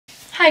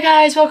Hi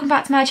guys, welcome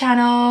back to my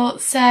channel.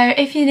 So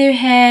if you're new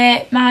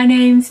here, my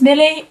name's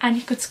Millie and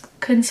you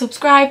can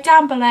subscribe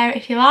down below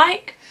if you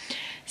like.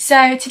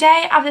 So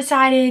today I've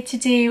decided to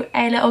do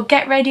a little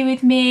get ready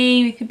with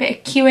me with a bit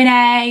of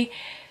Q&A.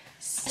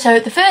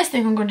 So the first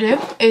thing I'm going to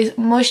do is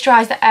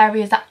moisturise the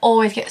areas that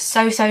always get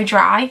so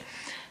dry.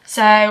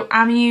 So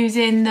I'm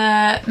using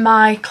the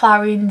My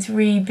Clarins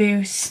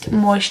Reboost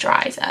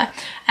moisturiser,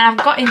 and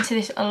I've got into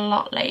this a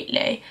lot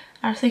lately.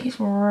 I just think it's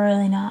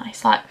really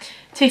nice. Like,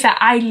 to be fair,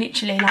 I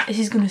literally, like, this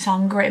is going to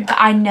sound grim, but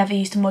I never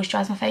used to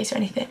moisturise my face or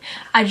anything.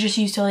 I just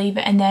used to leave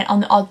it, and then on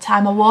the odd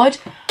time I would.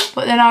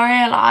 But then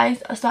I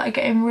realised I started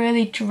getting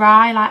really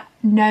dry, like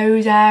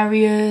nose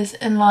areas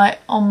and like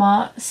on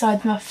my side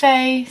of my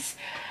face.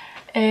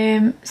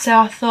 So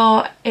I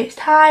thought it's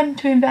time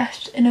to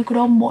invest in a good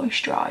old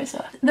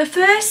moisturiser. The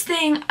first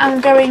thing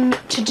I'm going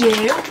to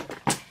do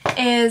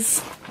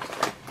is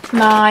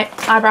my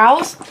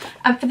eyebrows,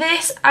 and for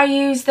this I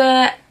use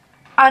the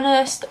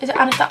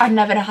I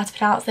never know how to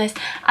pronounce this.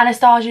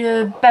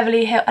 Anastasia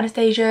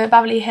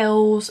Beverly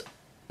Hills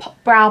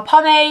brow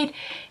pomade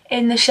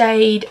in the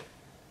shade,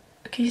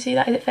 can you see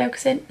that? Is it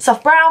focusing?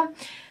 Soft brown.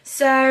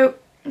 So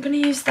I'm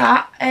going to use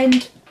that,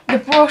 and the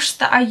brush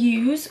that I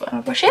use, what are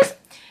my brushes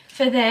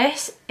for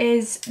this,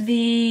 is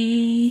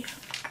the,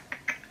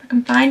 if I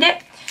can find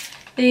it,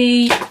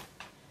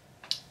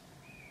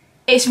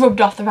 it's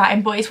rubbed off the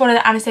writing, but it's one of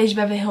the Anastasia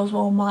Beverly Hills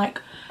one. Like,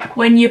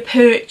 when you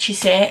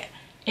purchase it,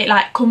 it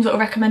like comes with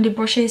recommended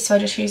brushes, so I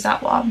just use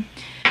that one.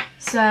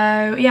 So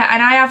yeah,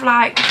 and I have,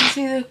 like, you can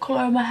see the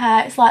colour of my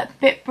hair, it's like a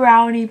bit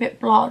browny, bit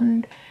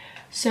blonde.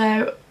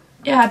 So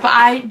yeah, but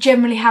I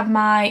generally have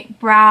my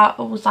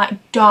brows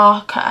like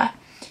darker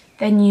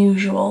than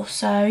usual.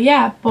 So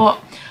yeah,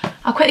 but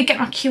I'll quickly get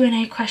my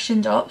Q&A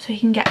questions up so we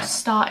can get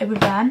started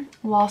with them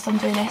whilst I'm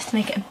doing this to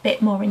make it a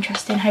bit more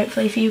interesting,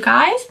 hopefully, for you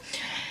guys.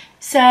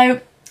 So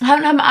I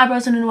haven't had my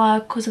eyebrows done in a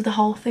while because of the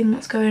whole thing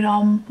that's going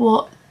on,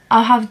 but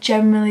I have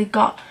generally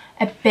got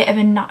a bit of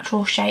a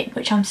natural shape,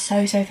 which I'm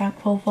so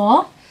thankful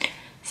for.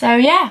 So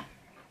yeah,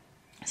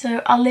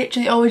 so I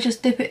literally always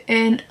just dip it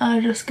in and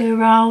I just go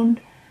around.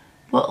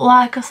 But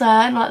like I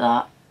said, like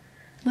that,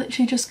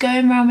 literally just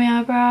going around my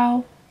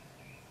eyebrow,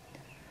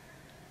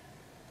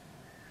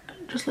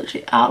 just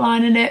literally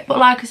outlining it. But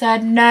like I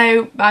said,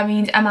 no, by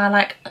means am I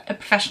like a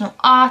professional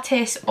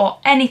artist or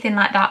anything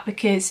like that,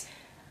 because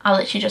I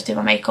literally just do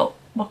my makeup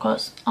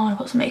because I want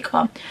to put some makeup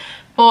on.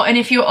 But, and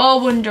if you're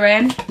all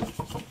wondering,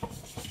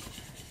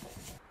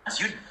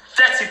 you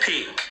dirty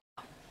pig.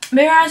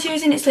 mirror I was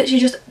using, it's literally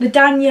just the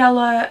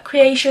Daniela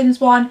Creations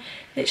one,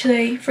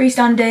 literally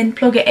freestanding,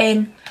 plug it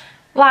in,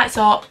 lights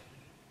up,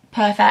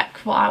 perfect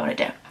for what I want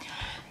to do.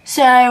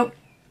 So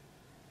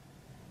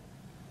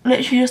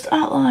literally just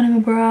outlining my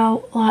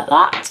brow like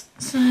that.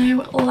 So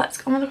let's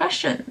go on with the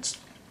questions.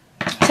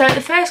 So the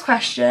first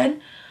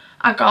question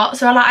I got,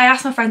 so I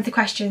asked my friends the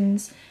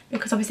questions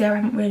because obviously I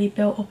haven't really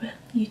built up a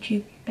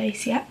YouTube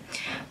base yet.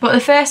 But the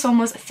first one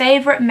was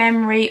favourite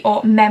memory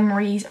or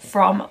memories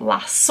from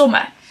last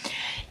summer.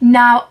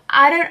 Now,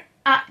 I don't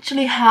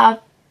actually have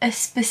a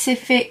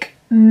specific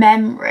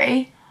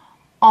memory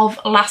of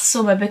last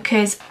summer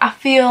because I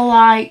feel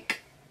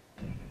like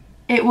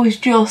it was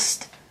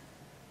just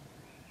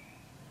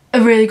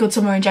a really good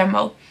summer in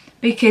general,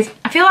 because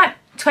I feel like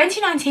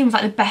 2019 was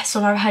like the best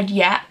summer I've had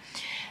yet.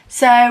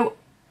 So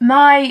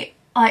my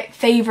like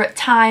favourite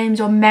times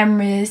or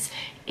memories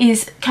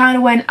is kind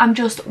of when I'm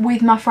just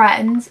with my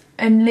friends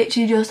and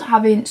literally just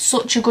having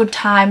such a good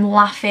time,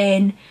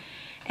 laughing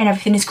and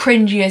everything, as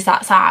cringy as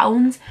that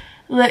sounds.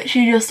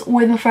 Literally just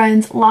with my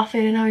friends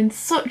laughing and having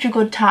such a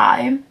good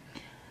time.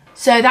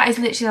 So that is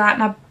literally like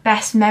my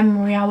best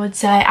memory, I would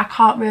say. I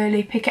can't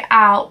really pick it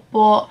out,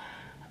 but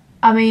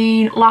I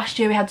mean, last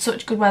year we had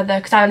such good weather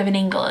because I live in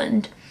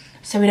England,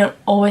 so we don't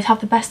always have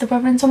the best of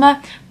weather in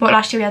summer, but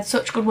last year we had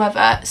such good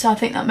weather, so I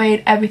think that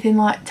made everything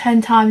like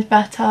 10 times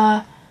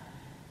better.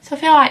 So I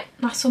feel like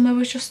last summer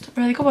was just a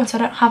really good one, so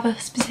I don't have a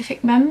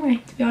specific memory,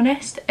 to be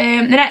honest.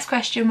 The next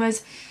question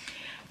was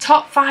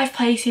top 5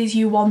 places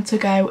you want to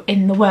go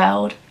in the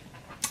world.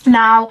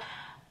 Now,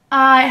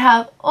 I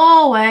have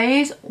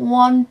always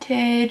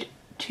wanted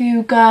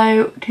to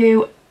go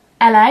to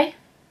LA.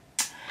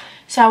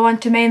 So I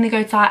want to mainly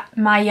go to like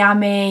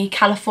Miami,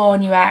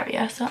 California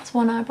area. So that's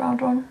one eyebrow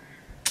done.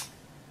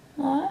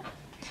 Right.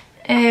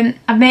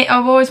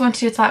 I've always wanted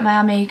to go to like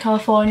Miami,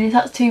 California. So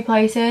that's 2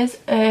 places.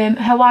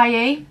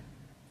 Hawaii,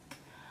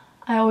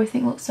 I always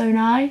think looks so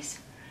nice.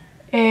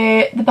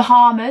 The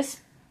Bahamas,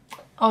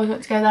 always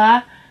want to go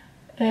there.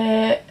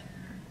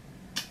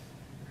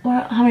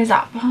 How many is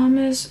that?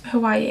 Bahamas,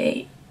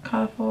 Hawaii,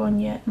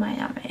 California,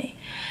 Miami.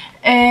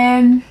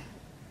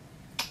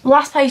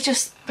 Last place,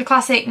 just the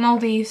classic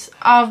Maldives.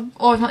 I've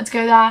always wanted to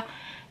go there.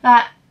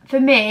 Like, for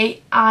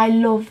me, I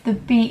love the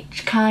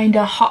beach kind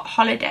of hot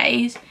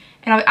holidays,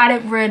 and I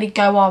don't really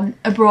go on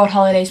abroad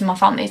holidays with my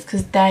families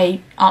because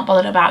they aren't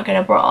bothered about going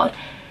abroad,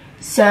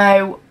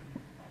 so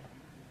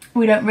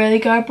we don't really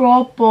go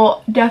abroad.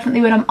 But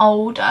definitely when I'm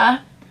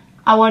older,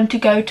 I want to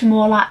go to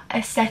more like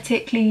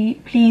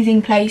aesthetically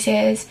pleasing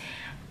places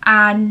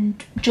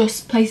and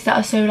just places that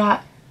are so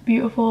like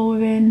beautiful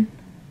within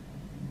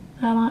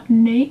their like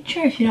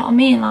nature, if you know what I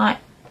mean. Like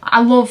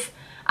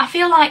I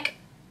feel like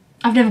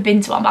I've never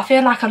been to one, but I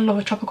feel like I'd love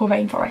a tropical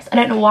rainforest. I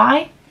don't know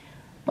why,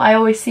 but I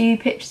always see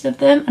pictures of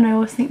them and I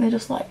always think they're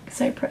just like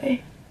so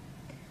pretty.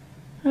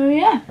 Oh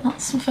yeah,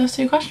 that's the first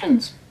 2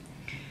 questions.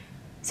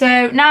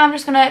 So now I'm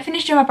just gonna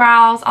finish doing my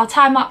brows. I'll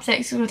time lapse it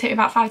because it's gonna take me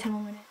about 5-10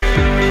 more minutes.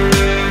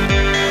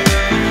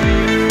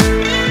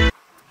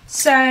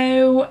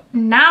 So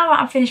now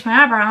that I've finished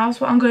my eyebrows,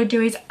 what I'm gonna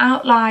do is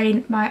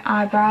outline my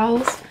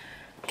eyebrows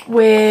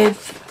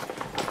with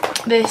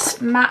this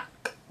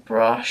MAC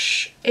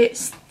brush.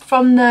 It's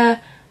from the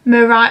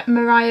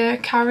Mariah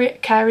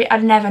Carey. I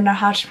never know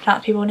how to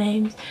pronounce people's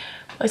names,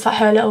 but it's like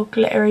her little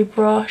glittery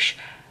brush.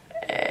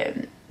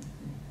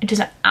 It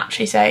doesn't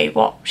actually say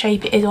what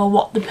shape it is or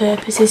what the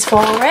purpose is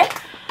for it,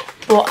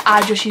 but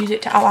I just use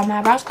it to outline my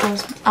eyebrows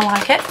because I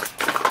like it.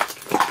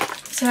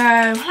 So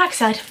like I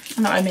said,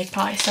 I'm not a makeup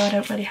artist, so I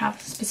don't really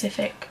have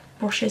specific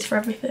brushes for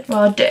everything. Well,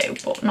 I do,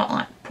 but not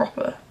like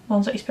proper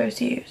ones that you're supposed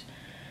to use.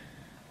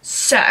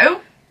 So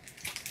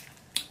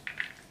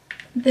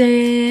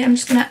I'm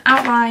just going to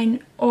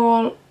outline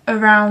all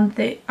around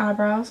the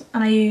eyebrows,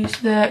 and I use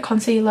the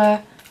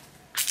concealer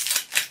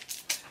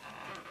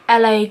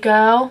LA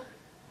Girl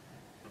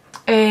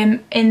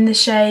in the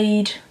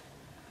shade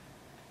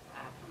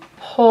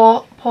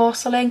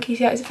Porcelain. Can you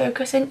see how it's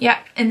focusing? Yeah,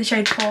 in the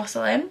shade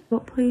Porcelain.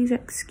 But please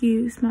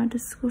excuse my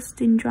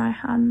disgusting dry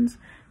hands,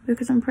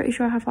 because I'm pretty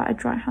sure I have like a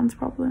dry hands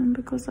problem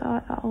because I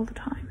like that all the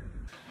time.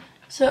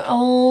 So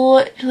I'll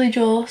literally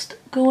just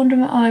go under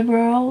my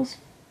eyebrows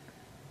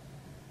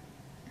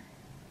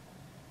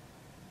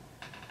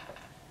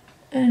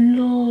and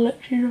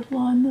literally just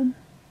line them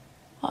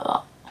like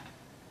that.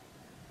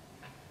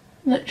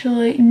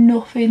 Literally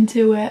nothing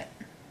to it.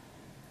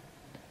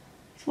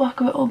 Just whack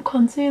a bit of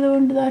concealer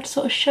under there to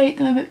sort of shape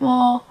them a bit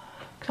more.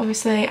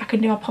 Obviously I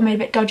can do my pomade a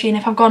bit dodgy, and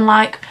if I've gone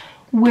like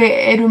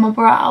weird with my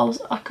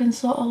brows, I can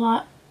sort of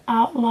like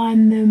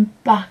outline them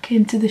back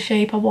into the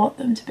shape I want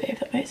them to be, if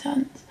that makes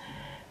sense.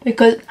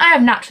 Because I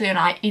have naturally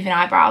uneven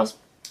eyebrows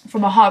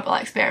from a horrible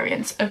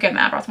experience of getting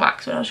my eyebrows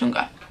waxed when I was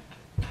younger.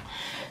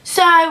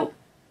 So,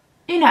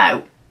 you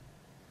know,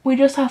 we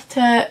just have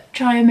to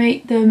try and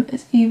make them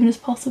as even as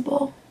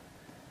possible.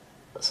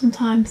 But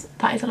sometimes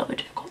that is a little bit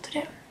difficult to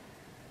do.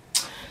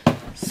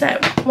 So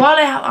while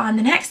I outline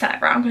the next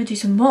eyebrow, I'm going to do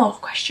some more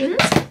questions.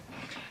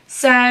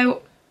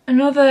 So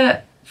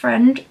another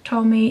friend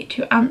told me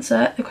to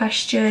answer the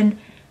question,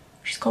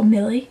 she's called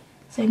Millie,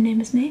 same name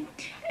as me.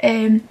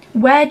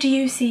 Where do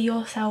you see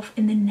yourself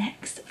in the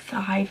next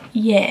 5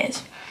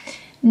 years?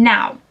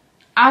 Now,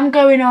 I'm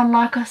going on,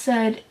 like I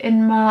said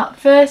in my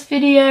first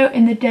video,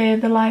 in the day of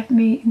the life of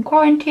me in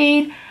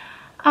quarantine,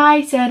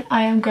 I said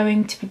I am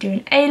going to be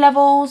doing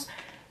A-levels.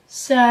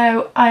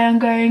 So I am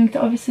going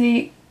to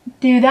obviously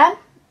do them.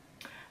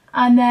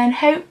 And then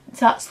so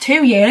that's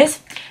 2 years.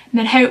 And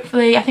then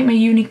hopefully, I think my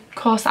uni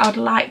course that I would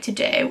like to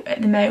do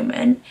at the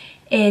moment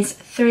is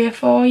 3 or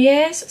 4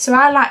 years. So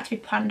I like to be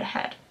planned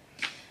ahead.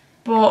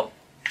 But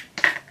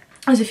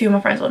as a few of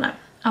my friends will know,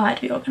 I like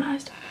to be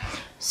organised.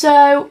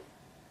 So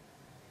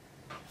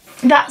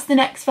that's the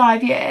next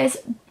 5 years.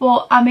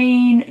 But I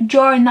mean,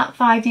 during that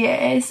 5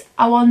 years,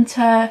 I want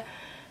to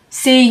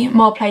see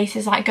more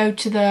places, like go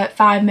to the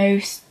 5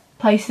 most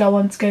places I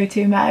want to go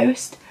to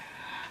most.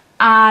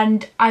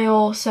 And I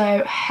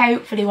also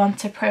hopefully want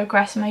to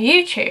progress my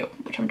YouTube,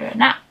 which I'm doing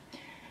now,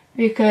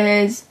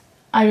 because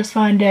I just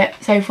find it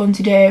so fun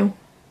to do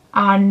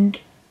and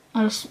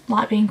I just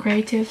like being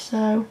creative.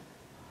 So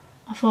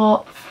I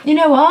thought, you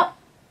know what,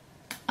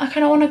 I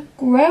kind of want to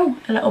grow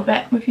a little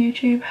bit with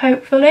YouTube,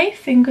 hopefully,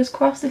 fingers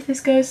crossed if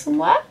this goes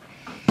somewhere.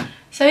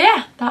 So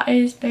yeah, that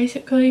is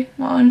basically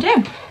what I'm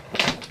doing.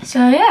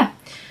 So yeah,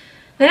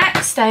 the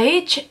next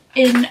stage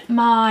in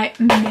my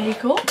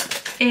makeup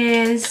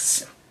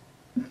is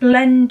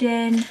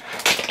blending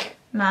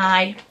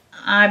my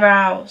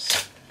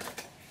eyebrows.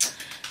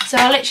 So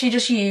I literally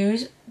just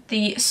use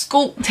the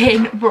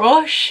sculpting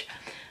brush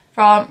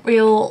from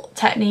Real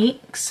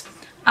Techniques,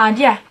 and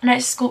yeah, I know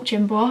it's a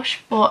sculpting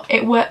brush, but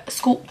it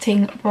works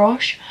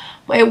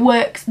it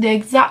works the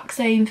exact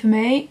same for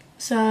me.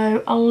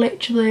 So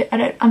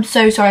I'm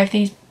so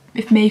sorry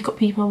if makeup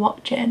people are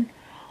watching,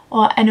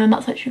 or anyone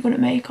that's actually good at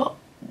makeup,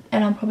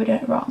 and I'm probably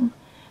doing it wrong,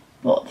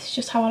 but this is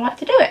just how I like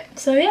to do it.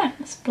 So yeah,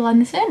 let's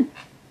blend this in.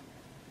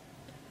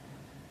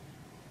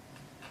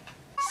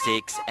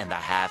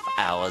 6.5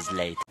 hours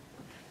later.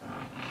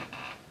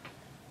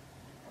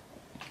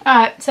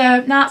 Alright,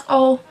 so now it's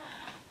all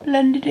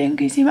blended in.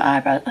 Can you see my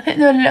eyebrows? I think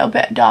they're a little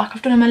bit dark.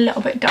 I've done them a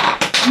little bit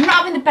dark. I'm not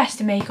having the best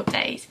of makeup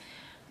days,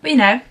 but you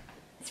know,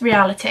 it's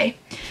reality.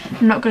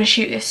 I'm not going to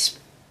shoot this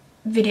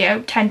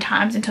video 10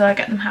 times until I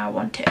get them how I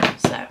want it.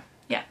 So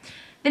yeah,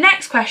 the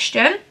next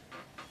question,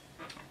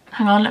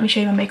 hang on, let me show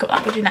you my makeup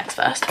that we'll do next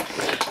first.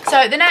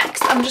 So the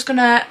next, I'm just going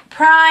to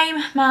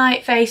prime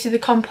my face with the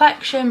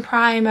complexion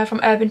primer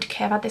from Urban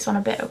Decay. I've had this on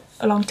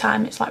a long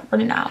time, it's like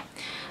running out.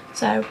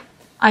 So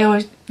I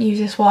always use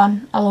this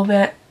one, I love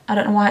it. I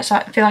don't know why, it's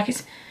like, I feel like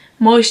it's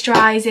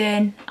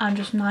moisturising and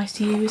just nice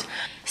to use.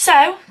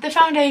 So the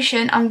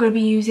foundation I'm going to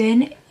be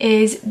using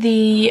is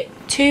the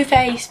Too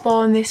Faced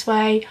Born This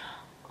Way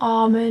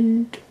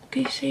Almond.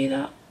 Can you see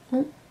that?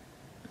 Oh,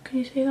 can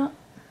you see that?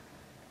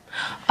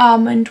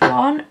 Almond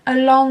one,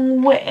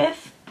 along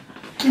with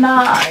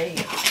my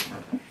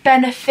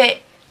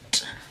Benefit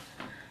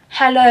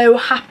Hello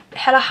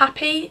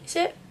Happy, is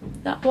it?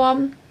 That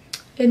one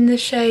in the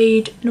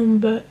shade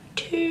number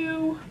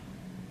 2,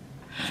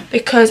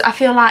 because I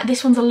feel like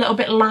this one's a little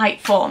bit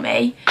light for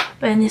me,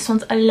 but then this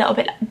one's a little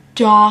bit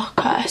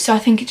darker, so I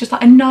think it's just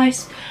like a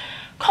nice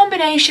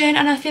combination.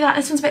 And I feel like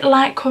this one's a bit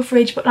light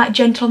coverage but like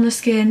gentle on the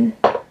skin.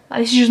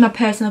 Like, this is just my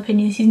personal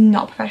opinion, this is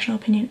not a professional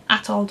opinion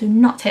at all, do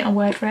not take my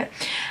word for it.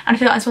 And I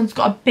feel like this one's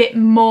got a bit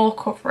more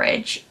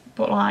coverage,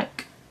 but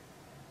like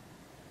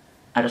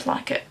I just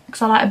like it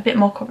because I like a bit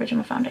more coverage in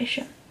my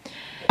foundation.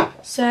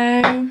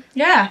 So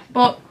yeah,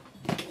 but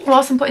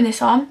whilst I'm putting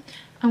this on,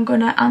 I'm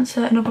gonna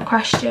answer another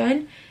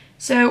question.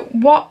 So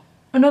what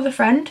another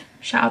friend,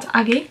 shout out to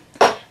Aggie,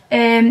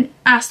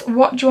 asked,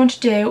 what do you want to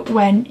do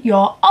when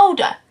you're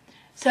older?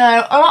 So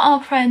a lot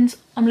of my friends,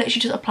 I'm literally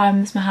just applying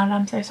this with my hand,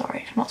 I'm so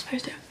sorry, I'm not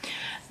supposed to.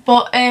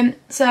 But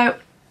so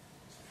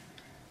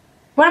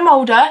when I'm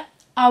older,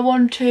 I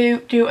want to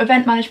do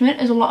event management,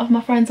 as a lot of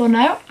my friends will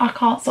know. I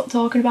can't stop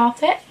talking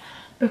about it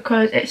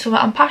because it's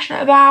something I'm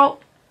passionate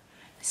about.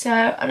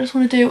 So I just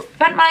want to do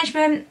event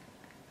management.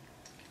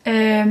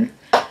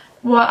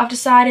 Well, I've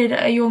decided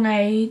at a young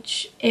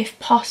age, if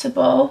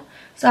possible,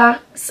 so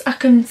I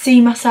can see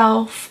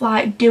myself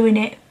like doing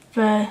it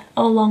for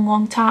a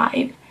long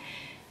time.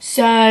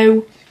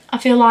 So I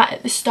feel like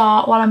at the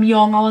start, while I'm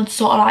young, I want to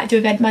sort of like do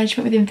event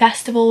management within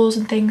festivals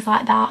and things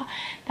like that.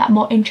 That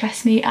more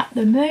interests me at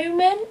the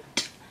moment.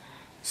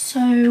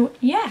 So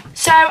yeah,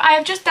 so I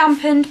have just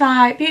dampened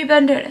my beauty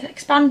blender and it's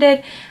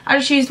expanded. I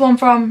just used one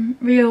from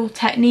Real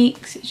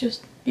Techniques. It's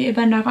just beauty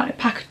blender. I got a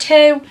pack of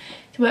 2.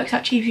 It works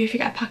out cheaper if you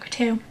get a pack of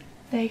 2.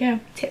 There you go,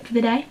 tip for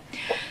the day.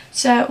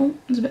 So oh,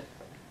 there's a bit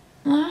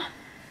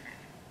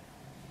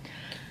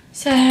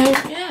so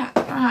yeah,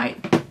 right,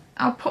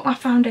 I'll put my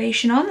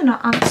foundation on and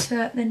I'll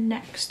answer the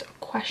next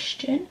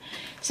question.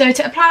 So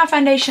to apply my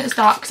foundation at the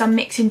start, because I'm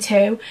mixing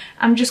 2,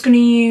 I'm just going to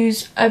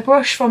use a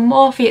brush from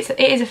Morphe. It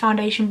is a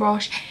foundation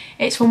brush.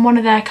 It's from one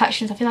of their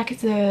collections. I feel like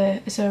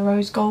it's a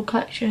rose gold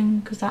collection,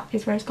 because that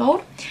is rose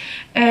gold.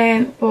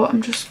 But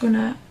I'm just going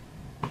to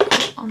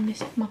put on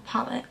my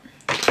palette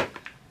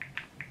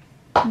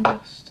and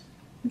just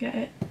get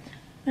it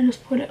and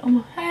just put it on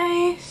my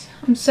face.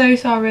 I'm so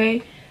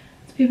sorry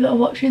to people that are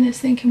watching this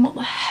thinking, what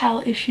the hell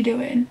is she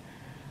doing?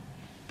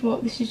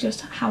 But this is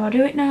just how I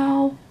do it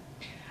now.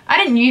 I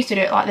didn't used to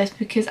do it like this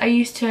because I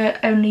used to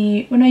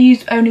when I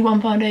used only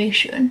one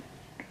foundation,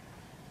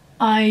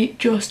 I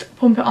just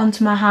pump it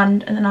onto my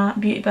hand and then I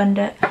beauty blend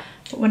it.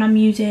 But when I'm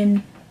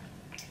using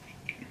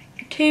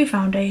 2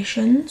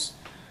 foundations,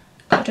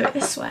 I'll do it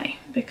this way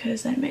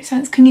because then it makes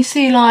sense. Can you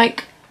see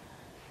like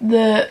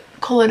the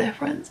colour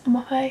difference on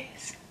my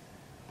face?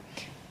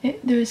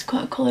 There is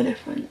quite a colour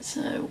difference,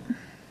 so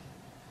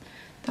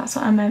that's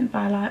what I meant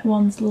by like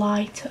one's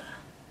lighter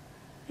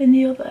than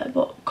the other,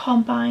 but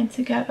combined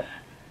together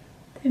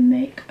they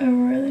make a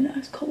really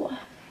nice colour.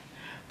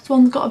 This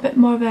one's got a bit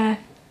more of a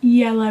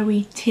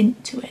yellowy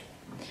tint to it.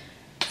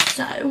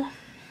 So,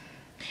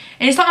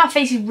 and it's like my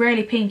face is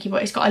really pinky,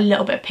 but it's got a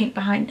little bit of pink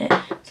behind it.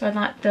 So I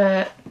like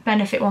the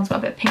Benefit one's got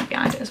a bit of pink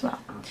behind it as well.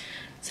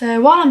 So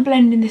while I'm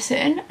blending this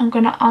in, I'm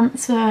going to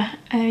answer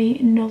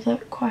another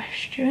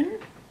question.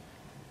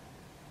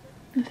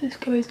 If this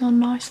goes on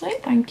nicely,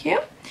 thank you.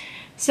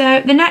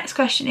 So the next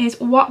question is,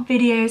 what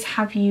videos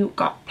have you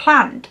got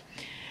planned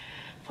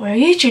for your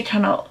YouTube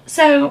channel?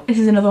 So this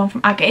is another one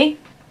from Aggie.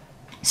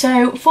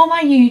 So for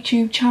my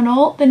YouTube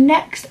channel, the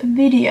next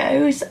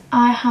videos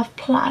I have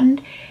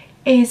planned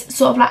is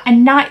sort of like a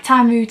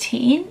nighttime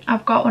routine.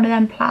 I've got one of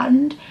them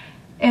planned.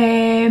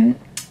 And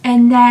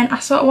then I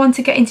sort of want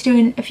to get into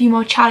doing a few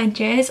more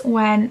challenges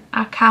when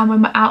I can,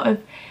 when we're out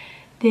of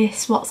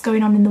this, what's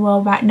going on in the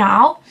world right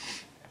now.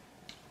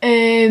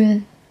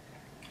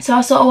 So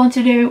I sort of want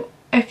to do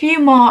a few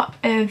more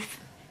of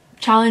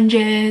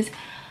challenges,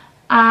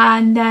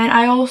 and then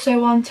I also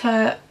want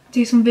to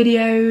do some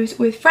videos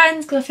with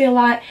friends because I feel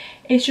like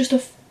it's just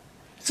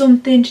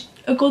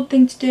a good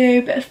thing to do,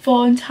 a bit of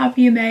fun to have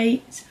your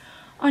mates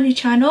on your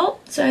channel.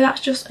 So that's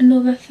just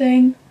another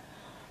thing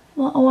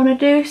what I want to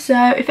do.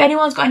 So if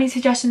anyone's got any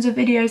suggestions of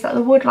videos that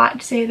they would like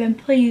to see, then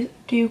please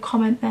do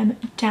comment them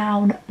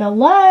down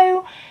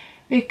below,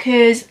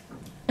 because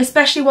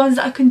especially ones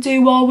that I can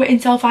do while we're in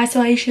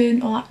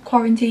self-isolation or like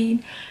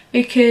quarantine,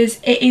 because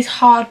it is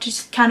hard to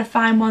just kind of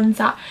find ones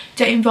that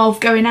don't involve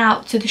going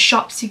out to the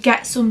shops to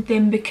get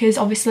something, because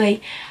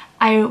obviously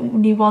I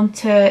only want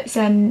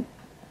to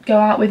go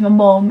out with my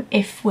mum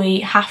if we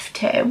have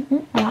to.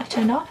 Ooh, my light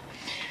turned off.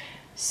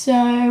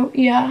 So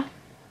yeah,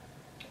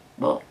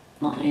 but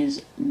that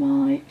is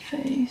my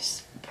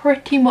face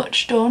pretty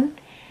much done.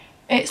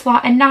 It's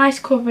like a nice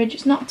coverage,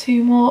 it's not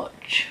too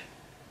much.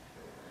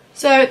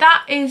 So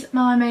that is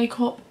my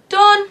makeup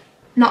done.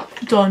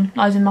 not done,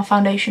 as in my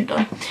foundation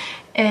done,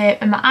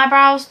 and my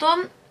eyebrows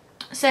done.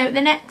 So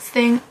the next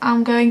thing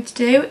I'm going to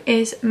do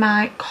is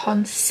my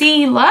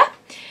concealer.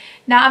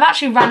 Now I've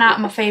actually ran out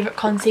of my favourite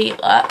concealer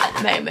at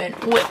the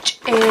moment, which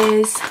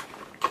is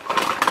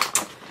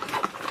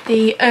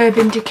the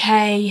Urban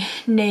Decay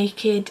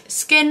Naked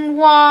Skin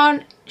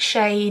one,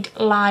 shade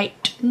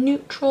Light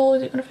Neutral.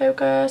 Is it going to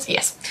focus?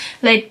 Yes,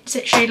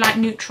 shade Light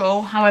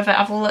Neutral. However,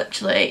 I've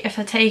literally, if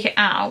I take it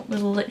out,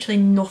 there's literally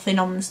nothing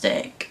on the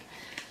stick.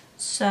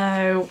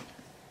 So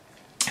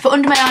for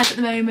under my eyes at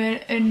the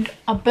moment, and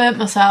I burnt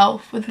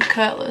myself with the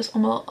curlers.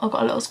 I've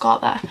got a little scar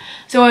there,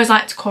 so I always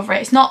like to cover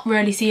it. It's not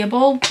really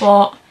seeable,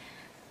 but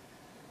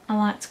I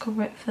like to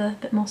cover it for a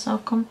bit more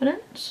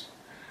self-confidence.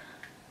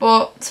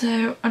 But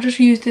so I just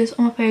used this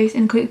on my face,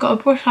 and because it's got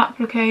a brush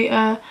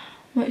applicator,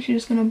 I'm actually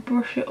just going to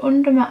brush it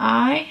under my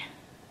eye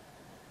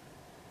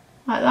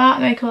like that,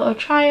 make a little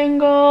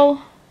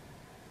triangle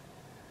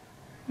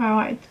where I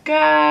want it to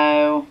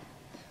go,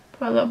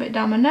 put a little bit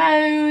down my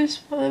nose,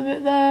 put a little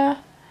bit there,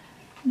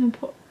 and then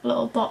put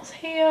little dots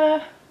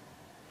here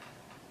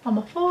on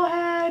my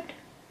forehead.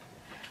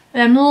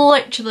 And I'm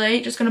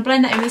literally just going to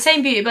blend that in with the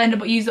same beauty blender,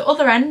 but use the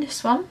other end,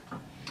 this one.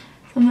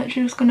 So I'm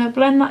literally just going to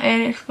blend that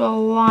in. It's going to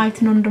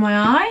lighten under my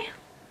eye.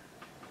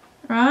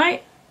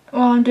 Right,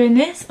 while I'm doing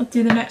this, I'll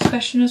do the next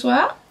question as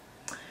well.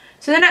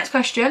 So the next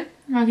question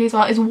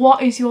is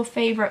what is your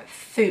favourite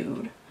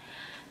food?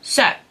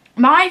 So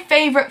my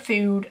favourite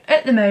food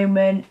at the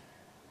moment,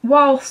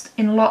 whilst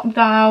in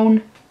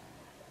lockdown,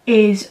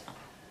 is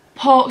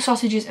pork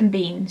sausages and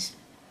beans.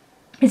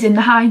 It's in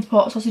the Heinz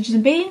pork sausages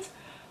and beans.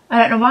 I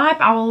don't know why,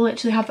 but I will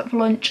literally have that for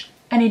lunch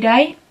any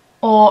day,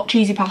 or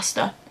cheesy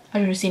pasta,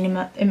 as you've seen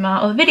in my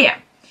other video.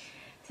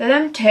 So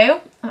them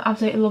two, I'm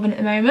absolutely loving at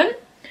the moment.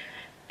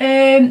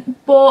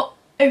 But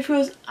if it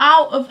was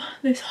out of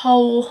this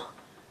whole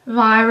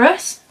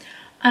virus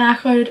and I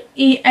could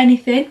eat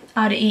anything,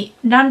 I'd eat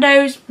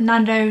Nando's.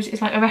 Nando's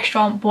is like a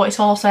restaurant, but it's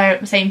also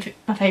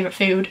my favourite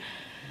food.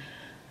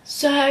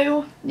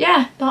 So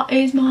yeah, that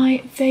is my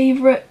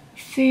favourite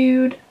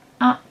food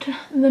at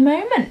the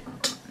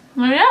moment.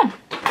 Well, yeah,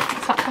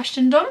 that's that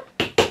question done.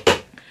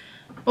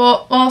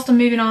 But whilst I'm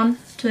moving on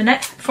to the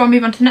next, before I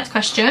move on to the next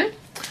question,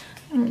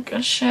 I'm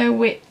going to show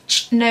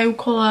which no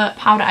colour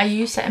powder I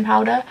use, setting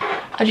powder.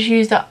 I just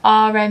used the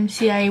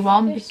RMCA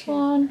one, this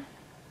one.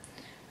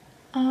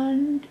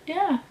 And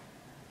yeah,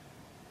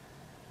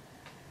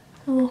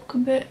 I look a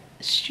bit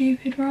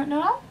stupid right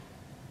now.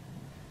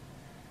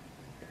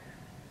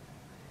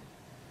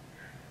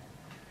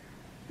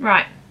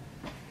 Right,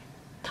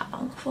 tap that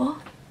on the floor.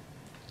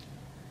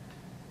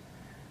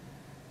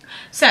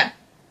 So,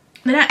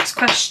 the next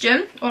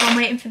question, while I'm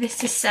waiting for this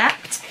to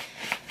set,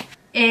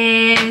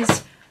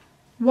 is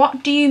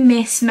what do you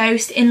miss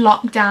most in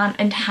lockdown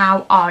and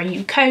how are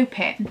you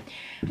coping?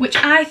 Which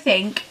I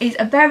think is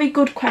a very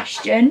good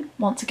question,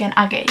 once again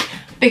Aggie,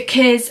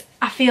 because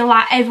I feel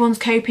like everyone's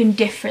coping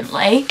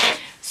differently.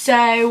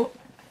 So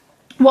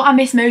what I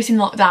miss most in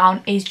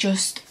lockdown is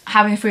just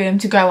having freedom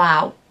to go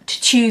out,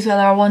 to choose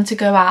whether I want to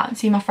go out and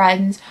see my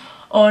friends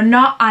or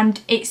not.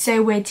 And it's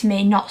so weird to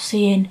me not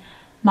seeing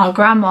my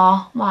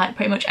grandma like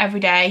pretty much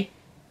every day,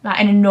 like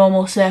in a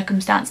normal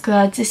circumstance,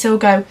 because I still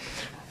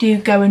do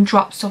go and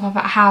drop stuff off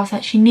at her house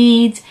that she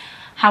needs.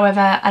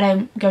 However, I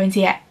don't go and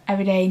see her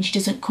every day, and she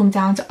doesn't come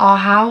down to our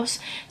house,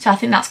 so I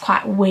think that's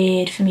quite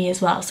weird for me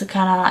as well. So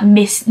kind of like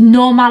miss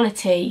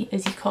normality,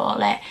 as you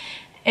call it.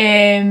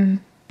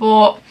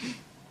 But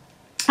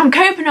I'm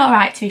coping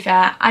alright, to be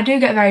fair. I do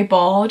get very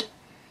bored,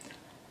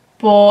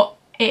 but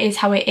it is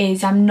how it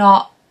is. I'm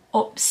not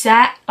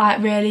upset,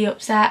 like really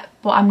upset,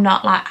 but I'm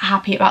not like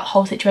happy about the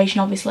whole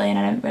situation, obviously, and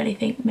I don't really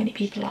think many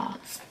people are.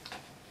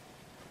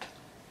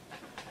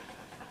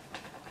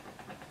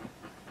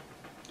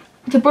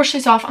 To brush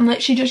this off, I'm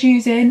literally just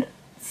using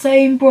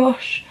same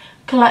brush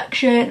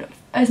collection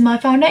as my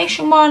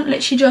foundation one.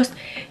 Literally just,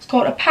 it's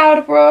called a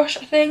powder brush,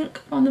 I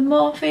think, on the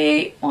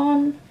Morphe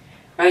one.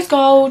 Rose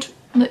gold,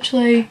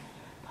 literally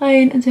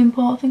plain and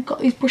simple. I think I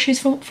got these brushes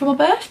for my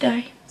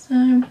birthday.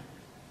 So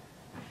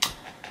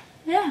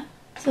yeah,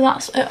 so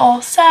that's it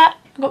all set.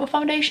 I've got my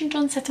foundation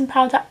done, setting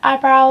powder,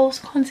 eyebrows,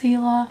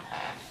 concealer.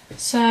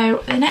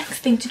 So the next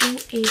thing to do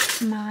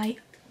is my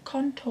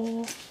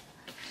contour.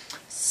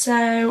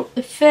 So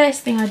the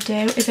first thing I do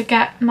is I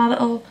get my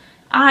little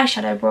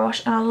eyeshadow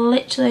brush, and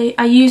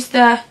I use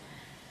the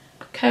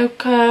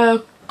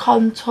Cocoa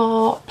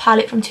Contour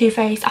palette from Too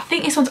Faced. I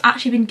think this one's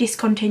actually been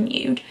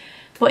discontinued,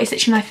 but it's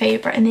literally my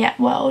favourite in the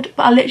world.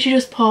 But I literally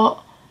just put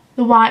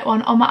the white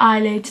one on my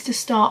eyelids to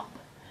stop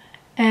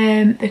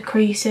the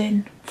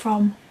creasing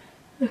from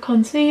the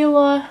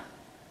concealer,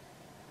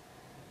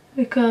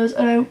 because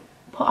I don't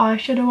put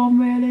eyeshadow on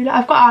really. Like,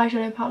 I've got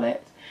eyeshadow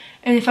palettes,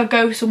 and if I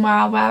go somewhere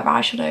I'll wear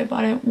eyeshadow, but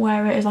I don't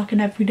wear it as like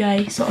an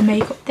everyday sort of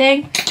makeup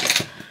thing.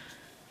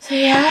 So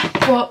yeah,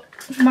 but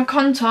for my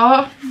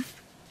contour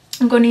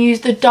I'm going to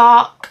use the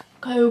dark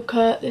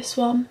Cocoa, this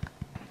one,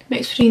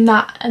 mix between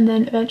that and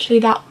then eventually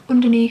that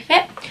underneath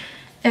it.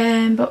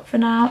 But for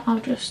now I'll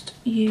just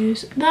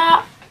use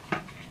that.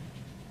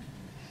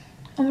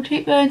 on my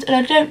cheekbones, and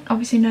I don't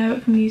obviously know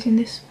if I'm using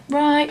this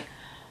right,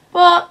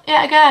 but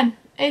yeah, again,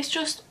 it's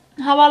just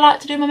how I like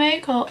to do my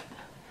makeup.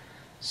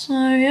 So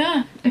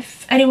yeah,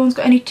 if anyone's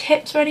got any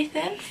tips or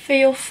anything,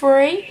 feel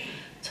free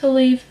to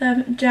leave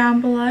them down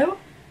below.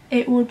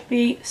 It would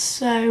be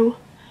so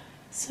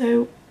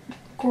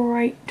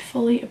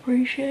gratefully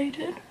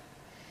appreciated.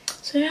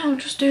 So yeah, I'll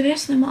just do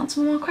this and then we'll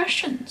answer more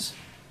questions.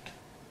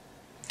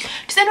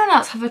 Does anyone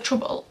else have a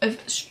trouble of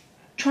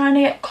trying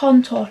to get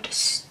contour to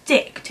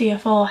stick to your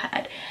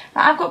forehead?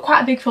 Like, I've got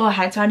quite a big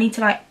forehead, so I need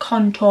to like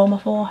contour my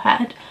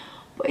forehead,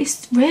 but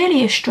it's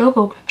really a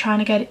struggle trying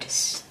to get it to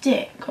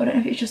stick. I don't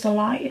know if it's just a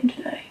lighting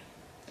today.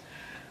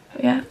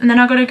 But yeah, and then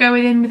I've got to go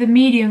in with a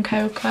medium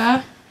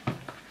cocoa.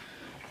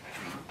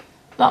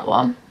 That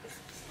one.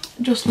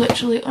 Just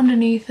literally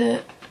underneath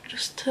it,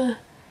 just to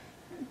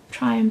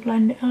try and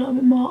blend it a little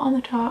bit more on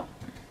the top.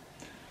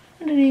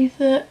 Underneath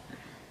it.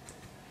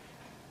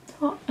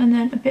 Top, and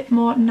then a bit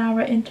more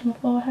narrow into my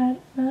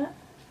forehead there.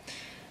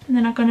 And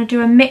then I'm going to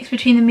do a mix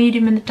between the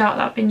medium and the dark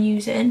that I've been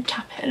using.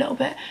 Tap it a little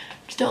bit.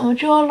 Just on my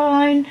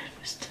jawline,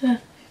 just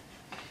to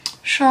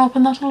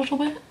sharpen that a little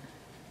bit.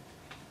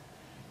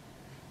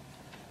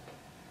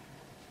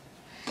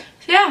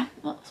 So yeah,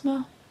 that's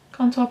my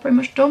contour pretty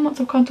much done. Once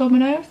I've contoured my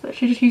nose,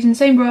 literally just using the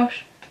same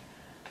brush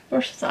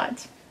the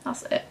sides.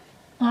 That's it.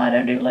 I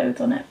don't do loads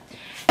on it.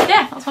 So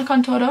yeah, that's my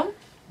contour done.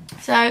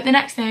 So the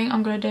next thing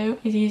I'm going to do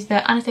is use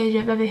the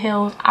Anastasia Beverly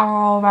Hills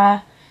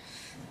Aurora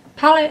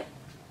palette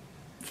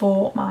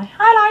for my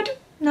highlight.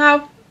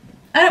 Now,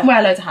 I don't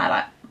wear loads of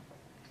highlight.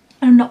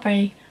 I'm not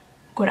very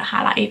good at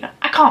highlight either.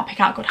 I can't pick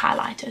out good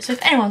highlighters, so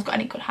if anyone's got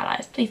any good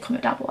highlighters, please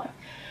comment down below.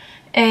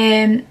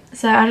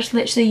 So I just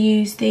literally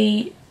use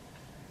the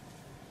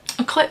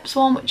Eclipse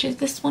one, which is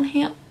this one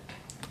here.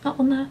 That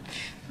one there.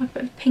 A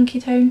bit of a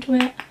pinky tone to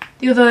it.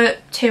 The other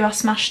two I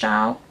smashed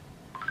out.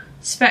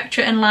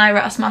 Spectra and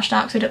Lyra I smashed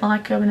out because I didn't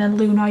like them, and then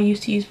Luna I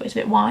used to use, but it's a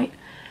bit white.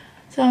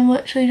 So I'm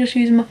literally just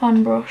using my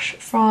fan brush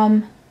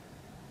from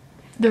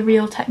the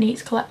Real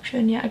Techniques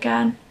collection yet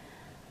again.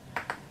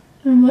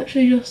 And I'm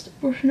literally just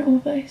brushing it on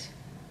my face.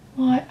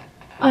 Like,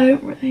 I'm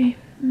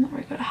not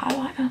very good at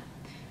highlighter.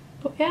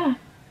 But yeah.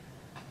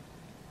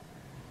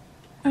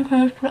 I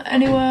can just put it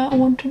anywhere I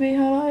want to be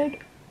highlighted.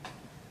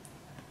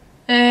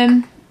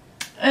 And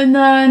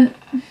then,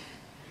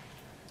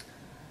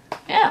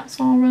 yeah, that's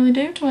all I'll really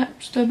do to it.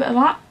 Just do a bit of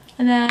that.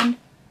 And then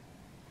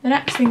the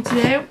next thing to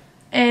do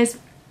is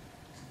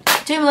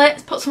do my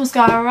lips, put some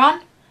mascara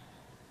on,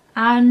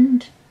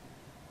 and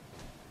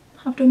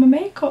I've done my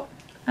makeup.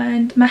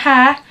 And my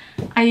hair,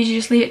 I usually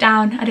just leave it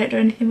down. I don't do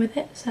anything with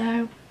it.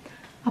 So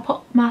I'll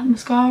put my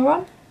mascara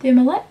on, do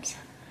my lips,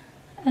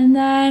 and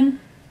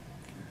then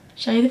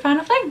show you the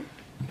final thing.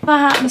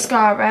 My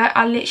mascara,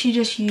 I literally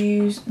just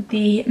use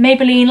the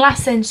Maybelline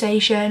Last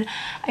Sensation.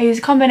 I use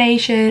a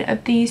combination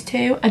of these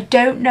two. I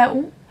don't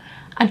know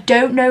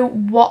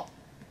what.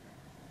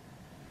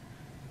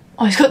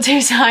 Oh, it's got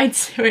two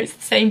sides where it's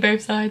the same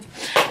both sides.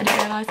 I didn't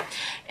realise.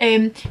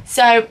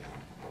 So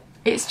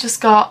it's just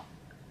got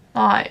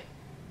like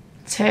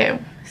two,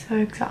 so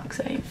exact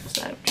same.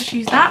 So just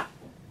use that.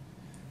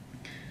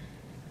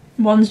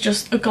 One's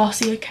just a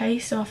glossier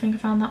case, so I think I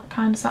found that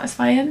kind of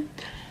satisfying.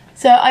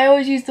 So I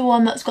always use the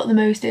one that's got the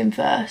most in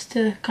first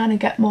to kind of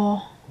get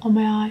more on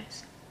my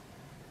eyes.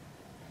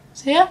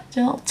 So yeah,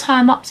 do a little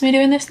time lapse of me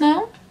doing this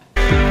now.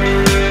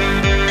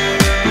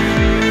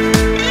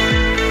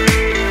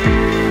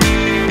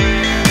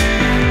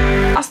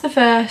 That's the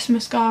first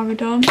mascara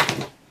done.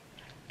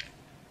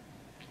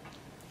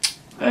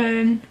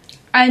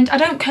 And I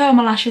don't curl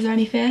my lashes or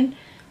anything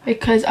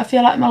because I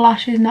feel like my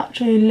lashes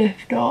naturally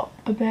lift up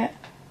a bit.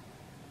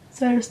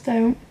 So I just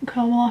don't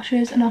curl my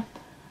lashes, and for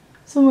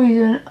some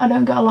reason I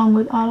don't get along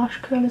with eyelash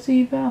curlers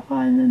either. I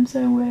find them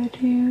so weird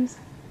to use.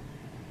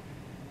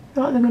 I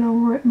feel like they're gonna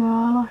rip my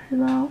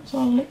eyelashes out, so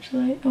I'll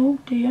literally, oh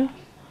dear,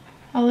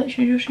 I'll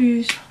literally just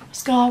use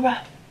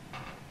mascara.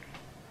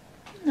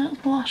 And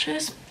that's my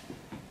lashes.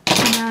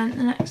 And then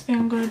the next thing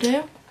I'm gonna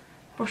do,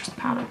 brush the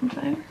powder from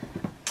thing,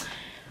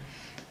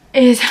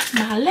 is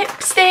my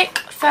lipstick.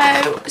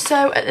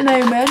 So at the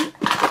moment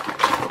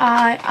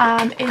I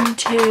am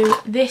into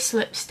this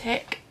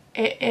lipstick.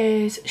 It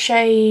is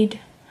shade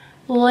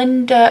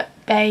Linda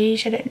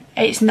Beige.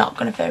 It's not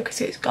going to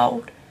focus, it's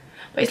gold,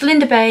 but it's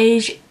Linda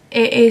Beige.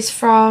 It is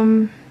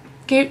from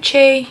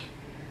Gucci.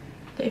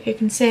 If you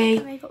can see.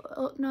 The makeup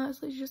look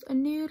nice. It's just a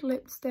nude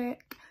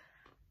lipstick,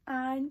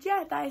 and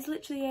yeah, that is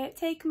literally it.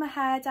 Taken my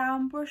hair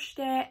down, brushed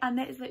it, and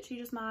that is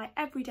literally just my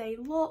everyday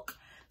look.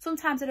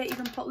 Sometimes I don't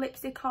even put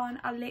lipstick on.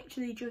 I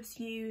literally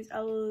just use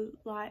a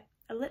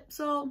lip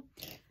salt.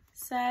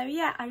 So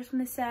yeah, I just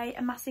want to say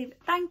a massive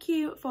thank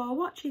you for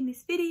watching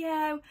this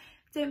video.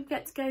 Don't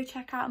forget to go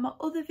check out my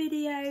other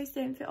videos.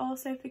 Don't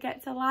also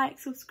forget to like,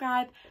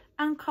 subscribe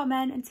and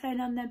comment, and turn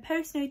on them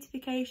post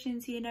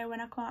notifications so you know when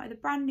I come out with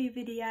a brand new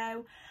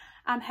video.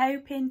 I'm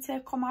hoping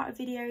to come out with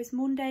videos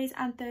Mondays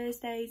and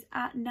Thursdays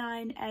at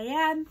 9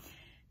 AM.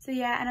 So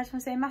yeah, and I just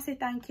want to say a massive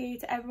thank you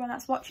to everyone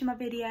that's watching my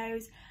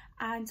videos,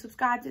 and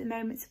subscribed at the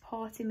moment,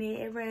 supporting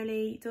me. It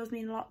really does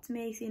mean a lot to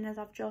me, seeing as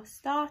I've just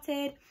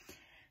started.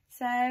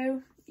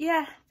 So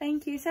yeah,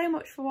 thank you so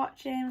much for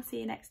watching. I'll see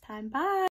you next time. Bye.